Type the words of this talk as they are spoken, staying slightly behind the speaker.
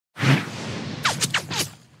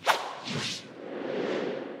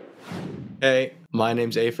Hey, my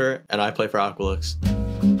name's Apher, and I play for Aqualix.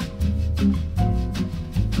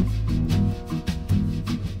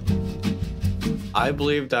 I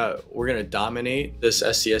believe that we're going to dominate this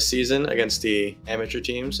SCS season against the amateur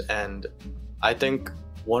teams, and I think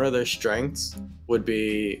one of their strengths would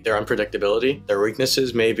be their unpredictability. Their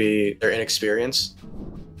weaknesses may be their inexperience.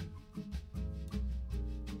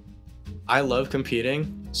 I love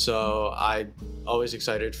competing, so I'm always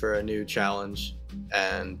excited for a new challenge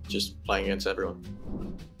and just playing against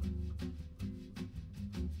everyone.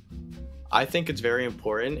 I think it's very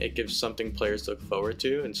important. It gives something players to look forward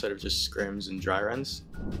to instead of just scrims and dry runs.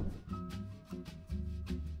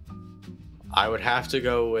 I would have to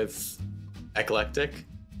go with Eclectic.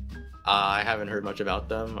 I haven't heard much about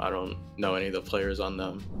them. I don't know any of the players on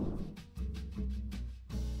them.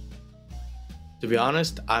 To be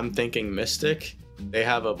honest, I'm thinking Mystic. They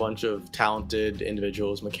have a bunch of talented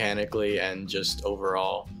individuals mechanically and just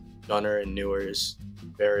overall. Gunner and Newers,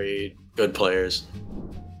 very good players.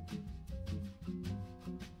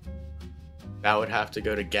 That would have to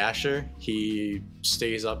go to Gasher. He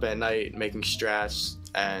stays up at night making strats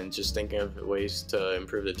and just thinking of ways to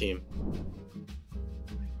improve the team.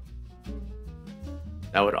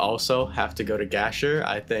 That would also have to go to Gasher.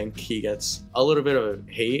 I think he gets a little bit of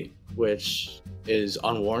hate, which is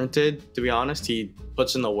unwarranted, to be honest. He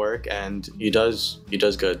puts in the work and he does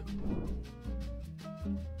good.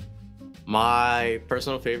 My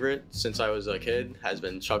personal favorite since I was a kid has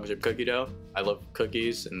been chocolate chip cookie dough. I love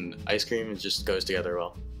cookies and ice cream. It just goes together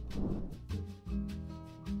well.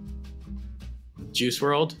 Juice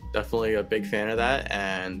WRLD, definitely a big fan of that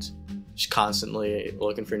and just constantly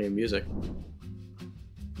looking for new music.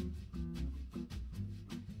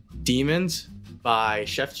 Demons by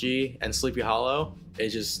Chef G and Sleepy Hollow.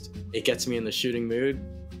 It gets me in the shooting mood,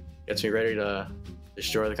 gets me ready to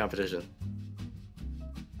destroy the competition.